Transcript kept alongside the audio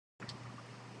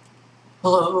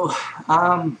Hello.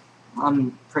 I'm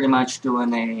pretty much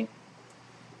doing a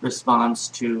response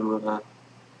to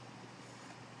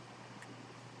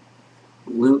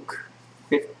Luke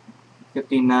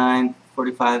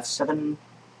 59:45-7,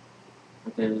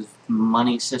 with his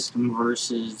money system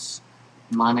versus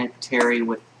monetary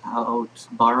without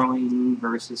borrowing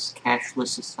versus cashless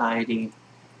society,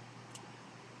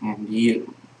 and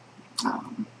you.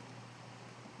 Um,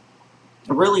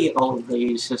 Really, all of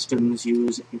these systems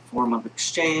use a form of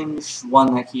exchange.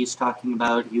 One that he's talking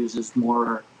about uses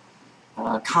more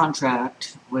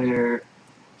contract where,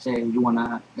 say, you want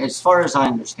to, as far as I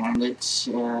understand it,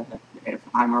 if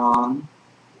I'm wrong,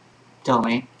 tell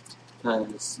me,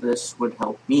 because this would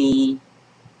help me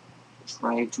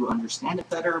try to understand it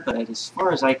better, but as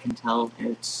far as I can tell,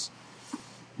 it's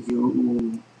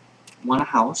you want a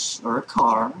house or a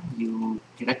car, you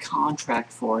get a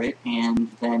contract for it,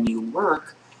 and then you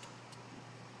work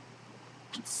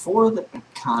for the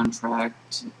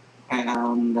contract,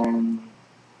 and then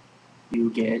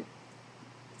you get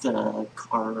the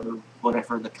car,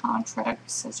 whatever the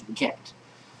contract says you get.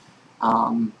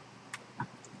 Um,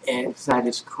 if that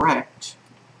is correct,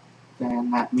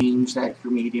 then that means that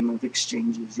your medium of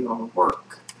exchange is your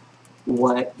work.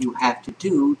 What you have to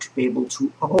do to be able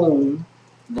to own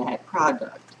that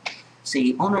product.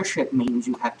 See, ownership means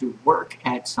you have to work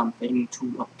at something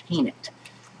to obtain it.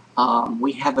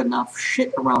 We have enough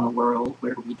shit around the world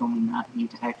where we do not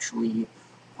need to actually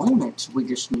own it. We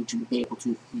just need to be able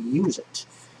to use it.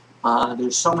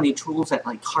 There's so many tools at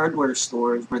like hardware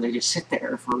stores where they just sit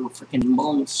there for freaking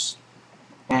months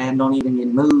and don't even get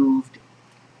moved.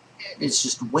 It's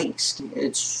just waste.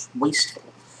 It's wasteful.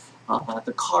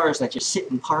 The cars that just sit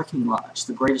in parking lots,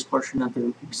 the greatest portion of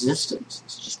their existence,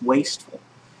 it's just wasteful.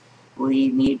 We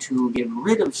need to get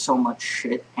rid of so much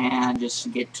shit and just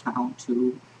get down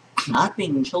to not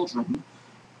being children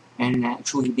and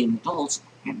actually being adults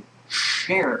and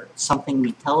share something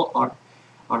we tell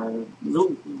the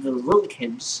little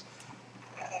kids,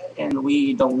 and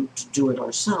we don't do it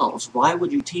ourselves. Why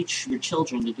would you teach your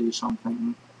children to do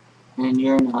something and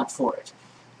you're not for it?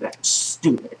 That's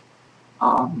stupid.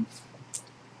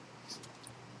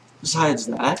 Besides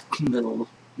that, little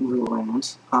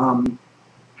rant,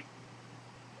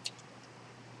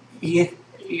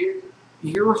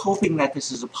 you're hoping that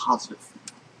this is a positive thing.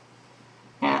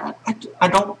 And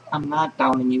I'm not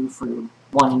downing you for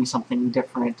wanting something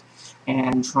different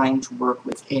and trying to work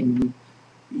within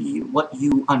what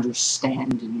you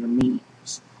understand in your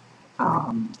means.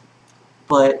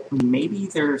 But maybe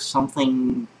there's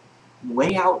something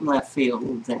way out in left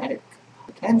field that could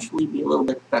potentially be a little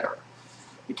bit better.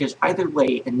 Because either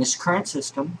way, in this current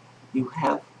system, you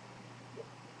have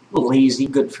lazy,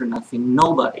 good-for-nothing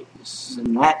nobodies.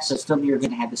 In that system, you're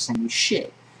going to have the same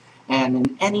shit. And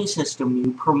in any system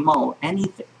you promote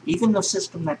anything, even the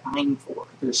system that I'm for,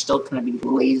 there's still going to be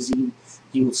lazy,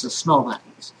 useless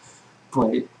nobodies.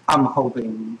 But I'm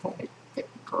hoping that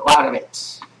a lot of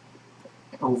it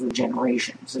over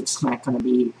generations. It's not going to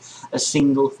be a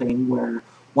single thing where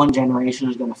one generation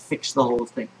is going to fix the whole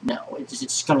thing. No,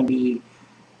 it's going to be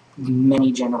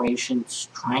many generations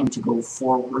trying to go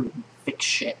forward and fix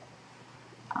shit.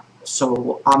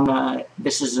 So I'm not,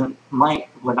 this isn't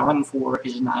what I'm for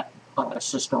is not a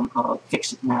system of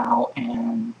fix it now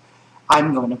and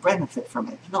I'm going to benefit from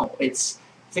it. No, it's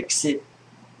fix it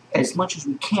as much as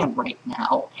we can right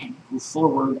now and move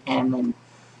forward, and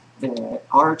then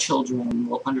our children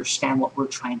will understand what we're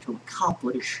trying to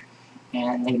accomplish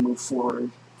and they move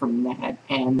forward from that,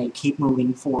 and they keep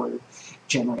moving forward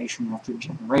generation after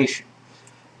generation.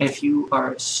 If you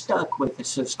are stuck with a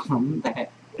system that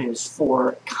is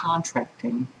for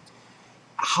contracting,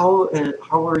 how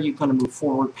are you going to move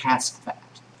forward past that?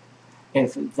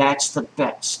 If that's the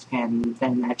best, and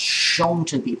then that's shown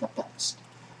to be the best,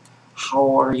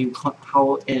 how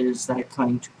is that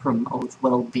going to promote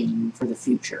well-being for the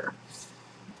future?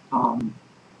 And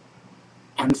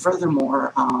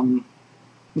furthermore,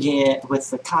 yeah, with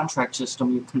the contract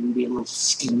system, you can be a little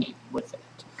schemy with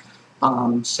it.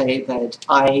 Say that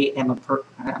I am a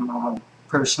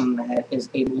person that is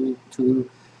able to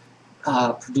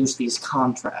produce these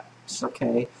contracts,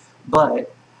 okay?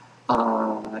 But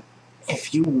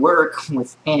if you work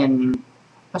within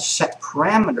a set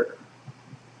parameter,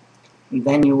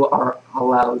 then you are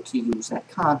allowed to use that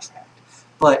contract.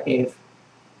 But if,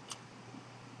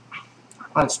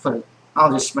 I'll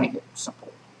just make it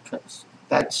simple, because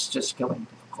that's just going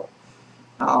difficult.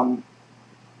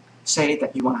 Say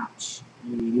that you want a house.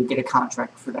 You get a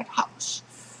contract for that house.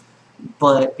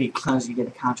 But because you get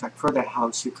a contract for that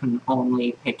house, you can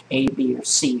only pick A, B, or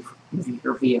C for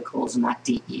your vehicles, not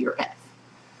D, E, or F.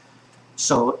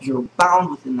 So you're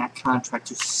bound within that contract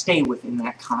to stay within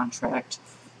that contract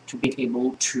to be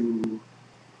able to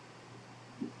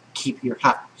keep your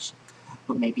house.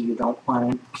 But maybe you don't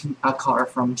want a car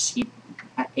from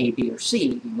A, B, or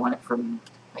C. You want it from,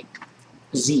 like,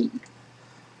 Z.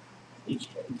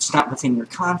 It's not within your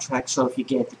contract, so if you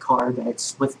get the car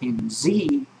that's within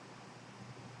Z,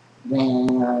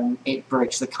 then it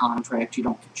breaks the contract, you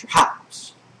don't get your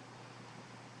house.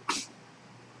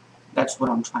 That's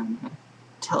what I'm trying to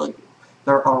tell you.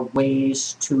 There are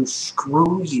ways to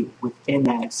screw you within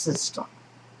that system.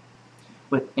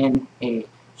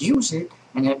 Use it,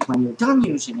 and then when you're done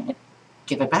using it,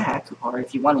 give it back, or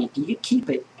if you want to keep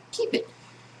it, keep it.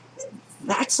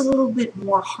 That's a little bit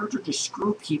more harder to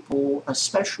screw people,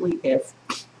 especially if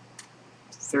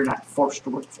they're not forced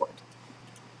to work for it.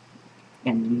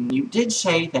 And you did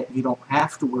say that you don't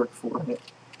have to work for it,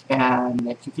 and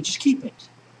that you could just keep it.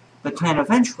 But then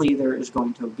eventually there is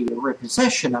going to be a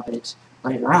repossession of it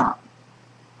later on.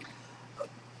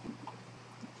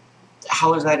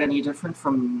 How is that any different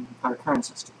from our current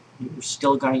system? You're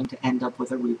still going to end up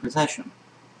with a repossession.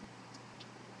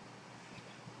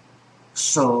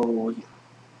 So,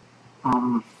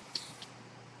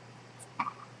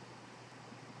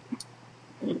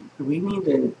 we need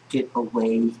to get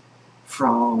away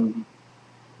from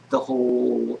the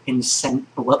whole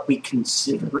what we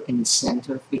consider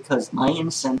incentive, because my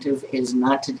incentive is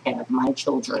not to have my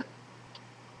children's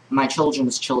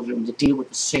children to deal with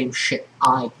the same shit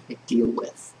I deal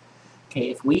with. Okay,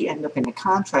 if we end up in a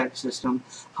contract system,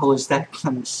 how is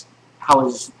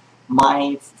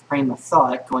my frame of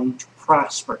thought going to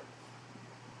prosper?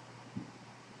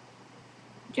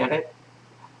 Get it?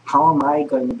 How am I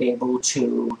going to be able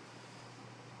to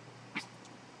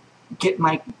get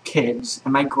my kids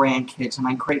and my grandkids and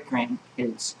my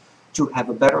great-grandkids to have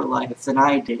a better life than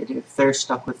I did if they're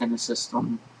stuck within a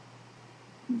system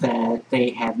that they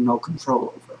have no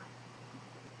control over?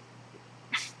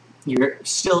 You're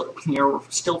still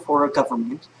for a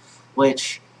government,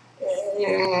 which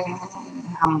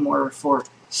I'm more for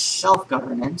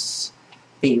self-governance.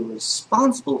 Be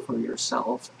responsible for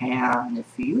yourself, and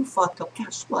if you fuck up,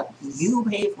 guess what? You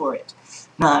pay for it.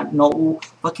 No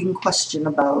fucking question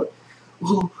about,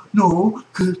 oh no,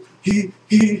 'cause he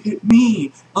hit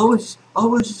me. I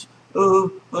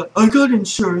got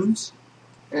insurance.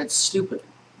 It's stupid.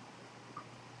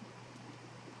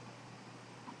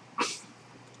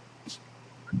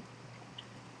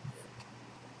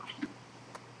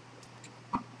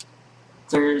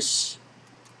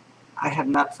 I have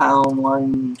not found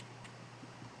one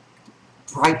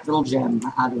bright little gem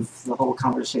out of the whole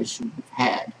conversation we've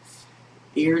had.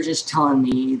 You're just telling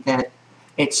me that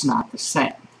it's not the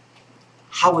same.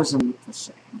 How isn't it the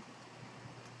same?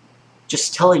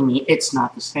 Just telling me it's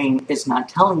not the same is not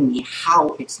telling me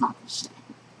how it's not the same.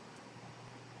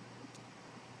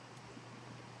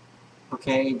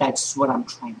 Okay, that's what I'm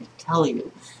trying to tell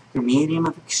you. Your medium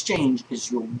of exchange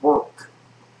is your work.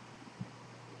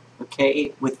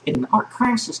 Okay, within our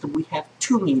current system, we have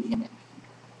two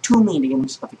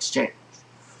mediums of exchange.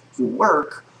 You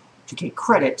work to get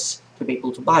credits to be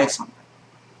able to buy something.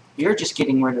 You're just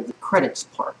getting rid of the credits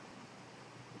part.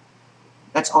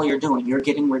 That's all you're doing. You're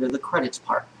getting rid of the credits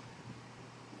part.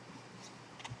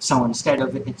 So instead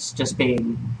of it's just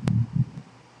being,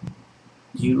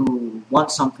 you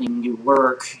want something, you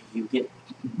work, you get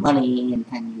money, and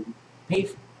then you pay,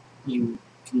 you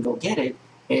can go get it.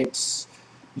 It's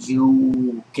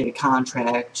you get a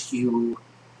contract, you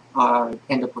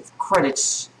end up with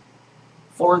credits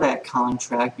for that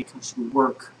contract because you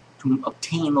work to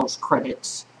obtain those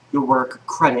credits. You work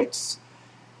credits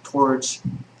towards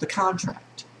the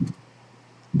contract.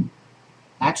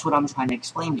 That's what I'm trying to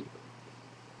explain to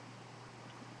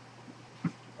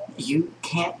you. You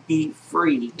can't be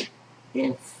free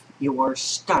if you are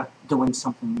stuck doing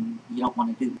something you don't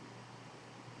want to do.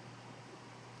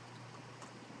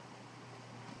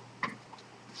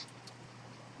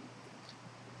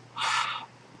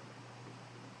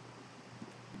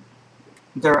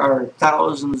 There are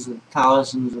thousands and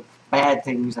thousands of bad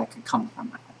things that could come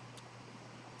from that.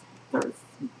 There are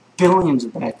billions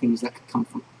of bad things that could come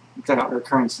from our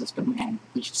current system, and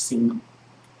we've just seen them.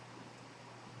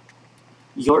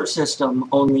 Your system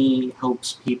only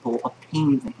helps people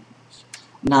obtain things,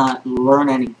 not learn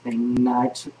anything,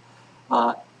 not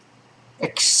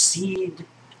exceed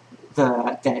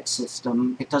that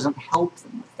system. It doesn't help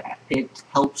them with that. It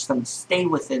helps them stay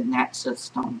within that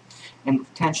system and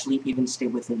potentially even stay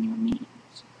within your means.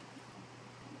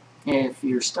 If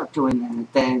you're stuck doing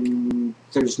that, then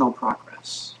there's no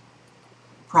progress.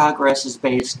 Progress is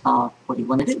based on what do you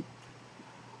want to do?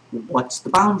 What's the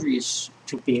boundaries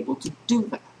to be able to do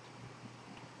that.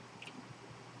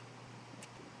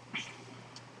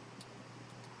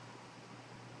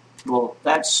 Well,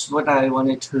 that's what I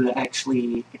wanted to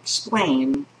actually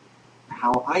explain,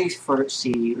 how I first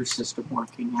see your system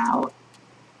working out.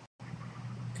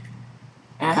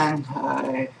 And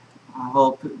I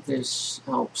hope this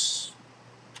helps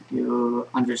you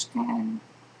understand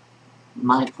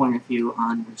my point of view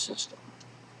on your system.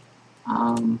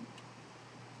 I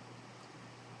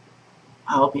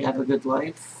hope you have a good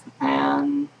life,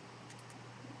 and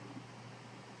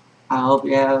I hope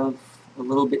you have a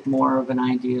little bit more of an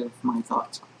idea of my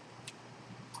thoughts.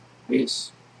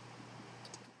 Peace.